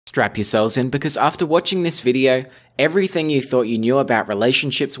Strap yourselves in because after watching this video, everything you thought you knew about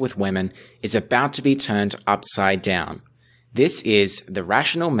relationships with women is about to be turned upside down. This is The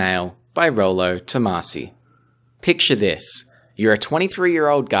Rational Male by Rollo, Tomassi. Picture this. You're a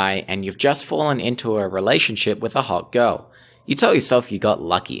 23-year-old guy and you've just fallen into a relationship with a hot girl. You tell yourself you got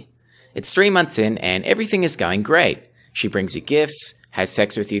lucky. It's 3 months in and everything is going great. She brings you gifts, has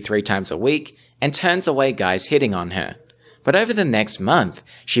sex with you 3 times a week, and turns away guys hitting on her. But over the next month,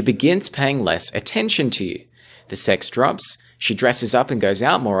 she begins paying less attention to you. The sex drops, she dresses up and goes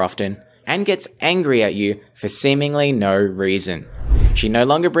out more often, and gets angry at you for seemingly no reason. She no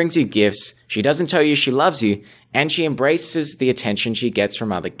longer brings you gifts, she doesn't tell you she loves you, and she embraces the attention she gets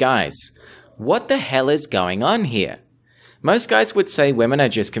from other guys. What the hell is going on here? Most guys would say women are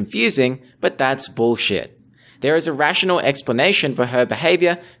just confusing, but that's bullshit. There is a rational explanation for her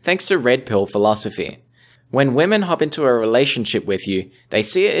behavior thanks to red pill philosophy. When women hop into a relationship with you, they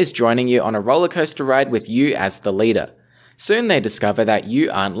see it as joining you on a roller coaster ride with you as the leader. Soon they discover that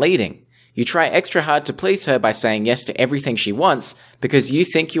you aren't leading. You try extra hard to please her by saying yes to everything she wants because you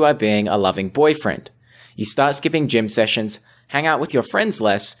think you are being a loving boyfriend. You start skipping gym sessions, hang out with your friends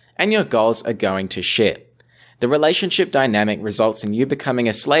less, and your goals are going to shit. The relationship dynamic results in you becoming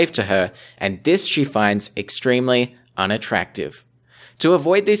a slave to her, and this she finds extremely unattractive. To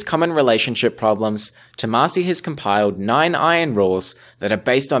avoid these common relationship problems, Tomassi has compiled 9 iron rules that are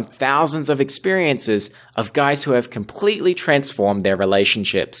based on thousands of experiences of guys who have completely transformed their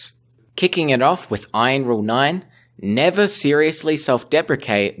relationships. Kicking it off with Iron Rule 9, never seriously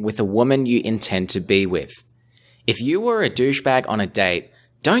self-deprecate with a woman you intend to be with. If you were a douchebag on a date,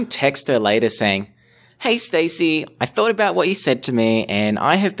 don't text her later saying, "Hey Stacy, I thought about what you said to me and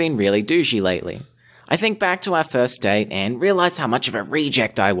I have been really douchey lately. I think back to our first date and realized how much of a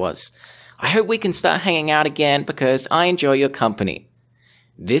reject I was. I hope we can start hanging out again because I enjoy your company."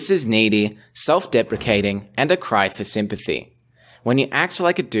 This is needy, self-deprecating, and a cry for sympathy. When you act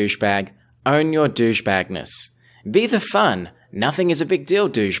like a douchebag, own your douchebagness. Be the fun, nothing is a big deal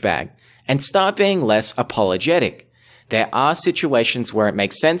douchebag, and start being less apologetic. There are situations where it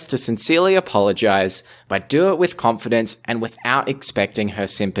makes sense to sincerely apologize, but do it with confidence and without expecting her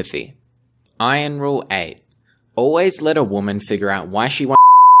sympathy. Iron Rule 8. Always let a woman figure out why she wants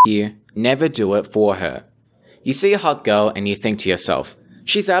you, never do it for her. You see a hot girl and you think to yourself,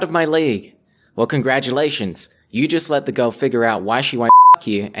 "She's out of my league." Well, congratulations, you just let the girl figure out why she wants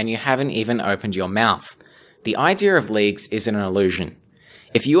you and you haven't even opened your mouth. The idea of leagues is an illusion.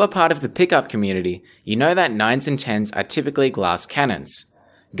 If you are part of the pickup community, you know that 9s and 10s are typically glass cannons.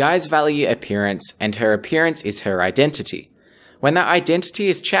 Guys value appearance and her appearance is her identity. When that identity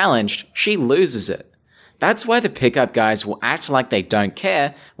is challenged, she loses it. That's why the pickup guys will act like they don't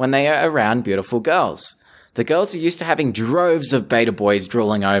care when they are around beautiful girls. The girls are used to having droves of beta boys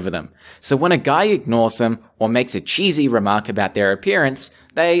drooling over them, so when a guy ignores them or makes a cheesy remark about their appearance,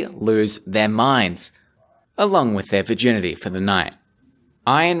 they lose their minds, along with their virginity for the night.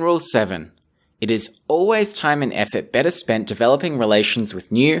 Iron Rule 7. It is always time and effort better spent developing relations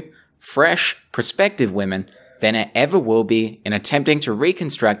with new, fresh, prospective women than it ever will be in attempting to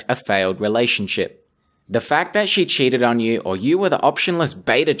reconstruct a failed relationship. The fact that she cheated on you or you were the optionless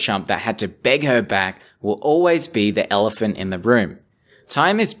beta chump that had to beg her back will always be the elephant in the room.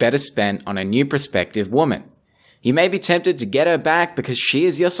 Time is better spent on a new prospective woman. You may be tempted to get her back because she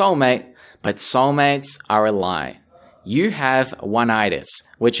is your soulmate, but soulmates are a lie. You have one-itis,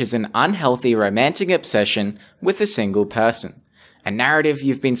 which is an unhealthy romantic obsession with a single person. A narrative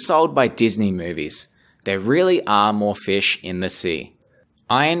you've been sold by Disney movies. There really are more fish in the sea.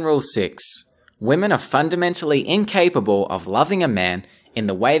 Iron Rule 6. Women are fundamentally incapable of loving a man in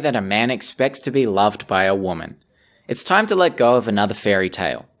the way that a man expects to be loved by a woman. It's time to let go of another fairy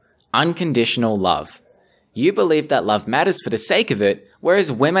tale. Unconditional love. You believe that love matters for the sake of it,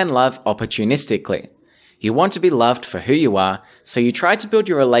 whereas women love opportunistically. You want to be loved for who you are, so you try to build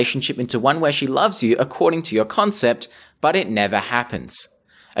your relationship into one where she loves you according to your concept, but it never happens.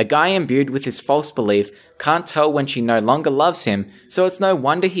 A guy imbued with this false belief can't tell when she no longer loves him, so it's no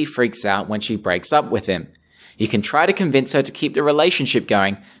wonder he freaks out when she breaks up with him. You can try to convince her to keep the relationship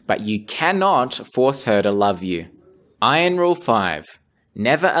going, but you cannot force her to love you. Iron Rule 5.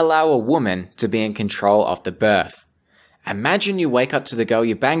 Never allow a woman to be in control of the birth. Imagine you wake up to the girl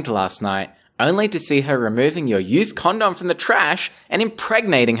you banged last night, only to see her removing your used condom from the trash and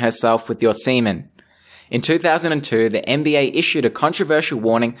impregnating herself with your semen. In 2002, the NBA issued a controversial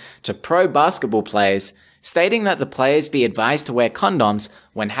warning to pro basketball players, stating that the players be advised to wear condoms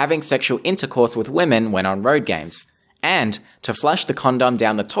when having sexual intercourse with women when on road games, and to flush the condom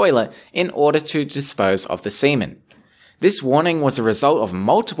down the toilet in order to dispose of the semen. This warning was a result of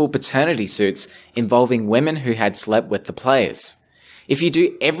multiple paternity suits involving women who had slept with the players. If you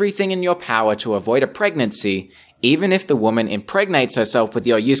do everything in your power to avoid a pregnancy, even if the woman impregnates herself with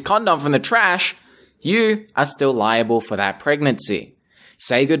your used condom from the trash, you are still liable for that pregnancy.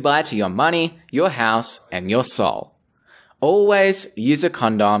 Say goodbye to your money, your house, and your soul. Always use a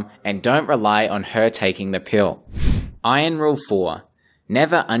condom and don't rely on her taking the pill. Iron Rule 4.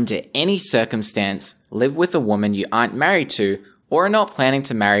 Never under any circumstance live with a woman you aren't married to or are not planning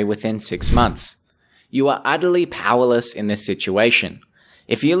to marry within 6 months. You are utterly powerless in this situation.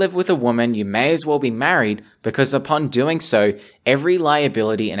 If you live with a woman, you may as well be married because upon doing so, every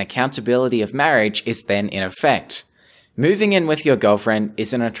liability and accountability of marriage is then in effect. Moving in with your girlfriend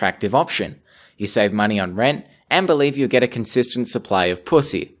is an attractive option. You save money on rent and believe you'll get a consistent supply of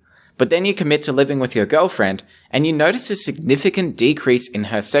pussy. But then you commit to living with your girlfriend and you notice a significant decrease in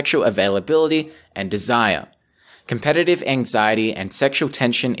her sexual availability and desire. Competitive anxiety and sexual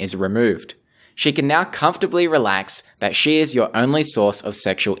tension is removed. She can now comfortably relax that she is your only source of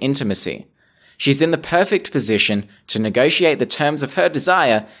sexual intimacy. She's in the perfect position to negotiate the terms of her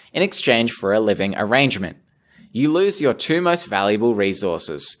desire in exchange for a living arrangement. You lose your two most valuable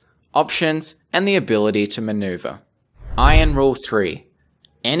resources, options and the ability to maneuver. Iron Rule 3.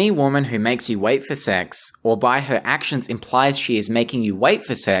 Any woman who makes you wait for sex, or by her actions implies she is making you wait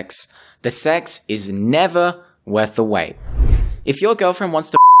for sex, the sex is never worth the wait. If your girlfriend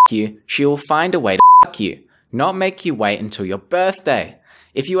wants to you, she will find a way to fuck you, not make you wait until your birthday.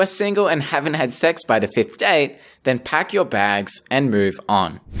 If you are single and haven't had sex by the 5th date, then pack your bags and move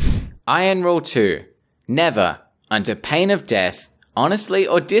on. Iron Rule 2. Never, under pain of death, honestly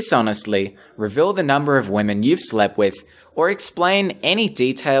or dishonestly, reveal the number of women you've slept with or explain any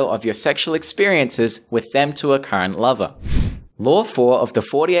detail of your sexual experiences with them to a current lover. Law 4 of the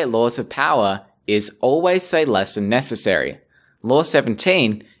 48 Laws of Power is always say less than necessary. Law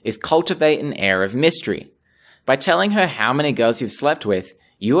 17 is cultivate an air of mystery. By telling her how many girls you've slept with,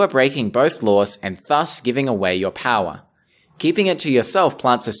 you are breaking both laws and thus giving away your power. Keeping it to yourself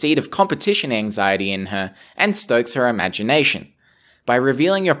plants a seed of competition anxiety in her and stokes her imagination. By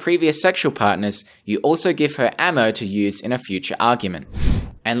revealing your previous sexual partners, you also give her ammo to use in a future argument.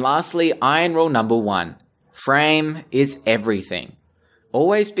 And lastly, Iron Rule number 1. Frame is everything.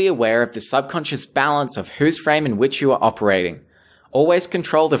 Always be aware of the subconscious balance of whose frame in which you are operating. Always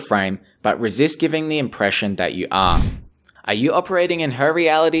control the frame, but resist giving the impression that you are. Are you operating in her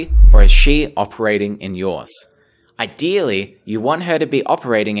reality, or is she operating in yours? Ideally, you want her to be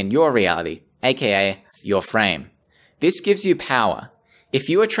operating in your reality, aka your frame. This gives you power. If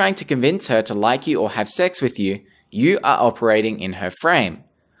you are trying to convince her to like you or have sex with you, you are operating in her frame.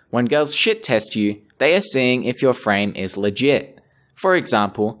 When girls shit test you, they are seeing if your frame is legit. For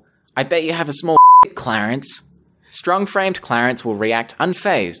example, I bet you have a small Clarence. Strong-framed Clarence will react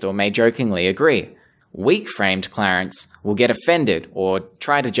unfazed or may jokingly agree. Weak-framed Clarence will get offended or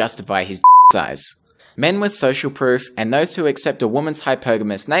try to justify his size. Men with social proof and those who accept a woman's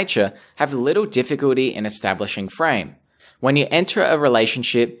hypergamous nature have little difficulty in establishing frame. When you enter a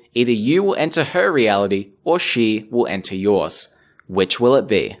relationship, either you will enter her reality or she will enter yours. Which will it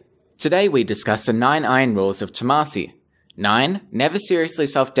be? Today we discuss the 9 iron rules of Tomassi. 9. Never seriously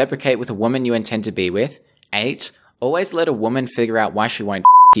self-deprecate with a woman you intend to be with. 8. Always let a woman figure out why she won't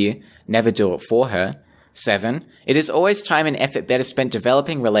you, never do it for her. 7. It is always time and effort better spent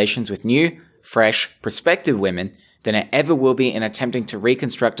developing relations with new, fresh, prospective women than it ever will be in attempting to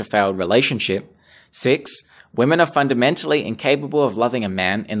reconstruct a failed relationship. 6. Women are fundamentally incapable of loving a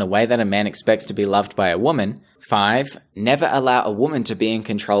man in the way that a man expects to be loved by a woman. 5. Never allow a woman to be in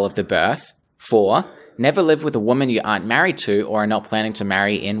control of the birth. 4. Never live with a woman you aren't married to or are not planning to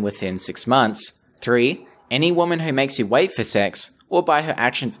marry in within 6 months. 3. Any woman who makes you wait for sex, or by her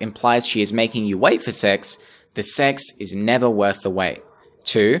actions implies she is making you wait for sex, the sex is never worth the wait.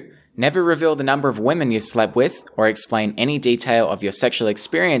 2. Never reveal the number of women you've slept with, or explain any detail of your sexual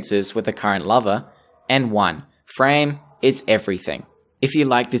experiences with a current lover. And 1. Frame is everything. If you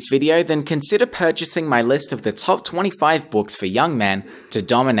like this video, then consider purchasing my list of the top 25 books for young men to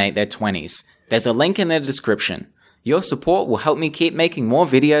dominate their 20s. There's a link in the description. Your support will help me keep making more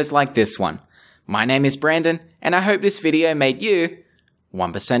videos like this one. My name is Brandon, and I hope this video made you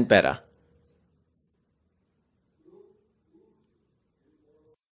 1% better.